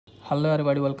Hello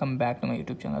everybody, welcome back to my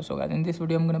YouTube channel. So guys, in this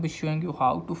video I'm going to be showing you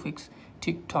how to fix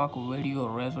TikTok video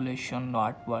resolution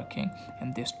not working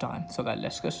in this time. So guys,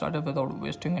 let's get started without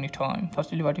wasting any time.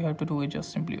 Firstly, what you have to do is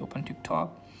just simply open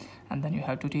TikTok, and then you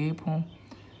have to tap on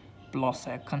plus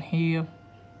icon here,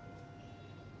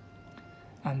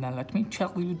 and then let me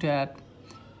tell you that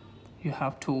you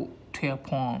have to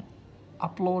tap on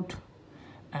upload,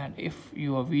 and if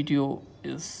your video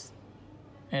is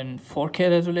in 4K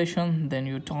resolution, then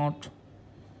you don't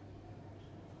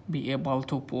be able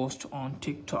to post on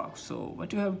TikTok. So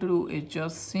what you have to do is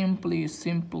just simply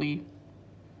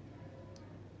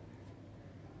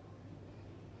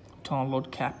download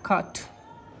CapCut,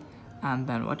 and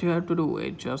then what you have to do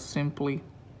is just simply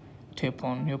tap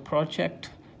on your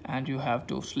project, and you have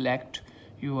to select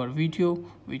your video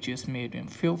which is made in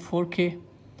 4K,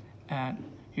 and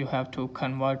you have to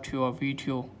convert your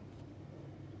video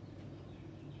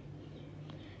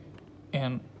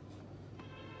in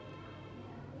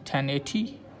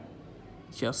 1080.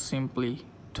 Just simply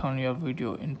turn your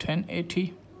video in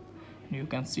 1080, and you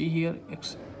can see here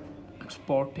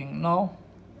exporting now.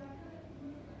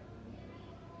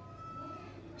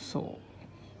 So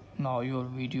now your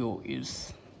video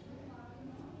is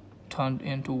turned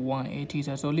into 180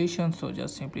 resolution. So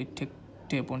just simply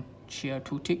tap on share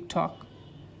to TikTok,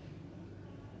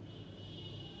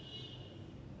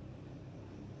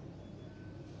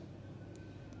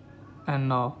 and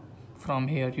now from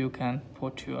here you can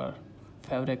put your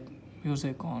favorite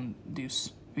music on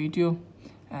this video,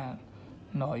 and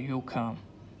now you can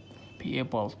be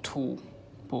able to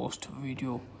post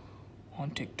video on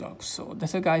TikTok. So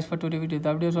that's it guys for today's video. If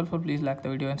the video is helpful, please like the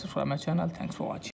video and subscribe my channel. Thanks for watching.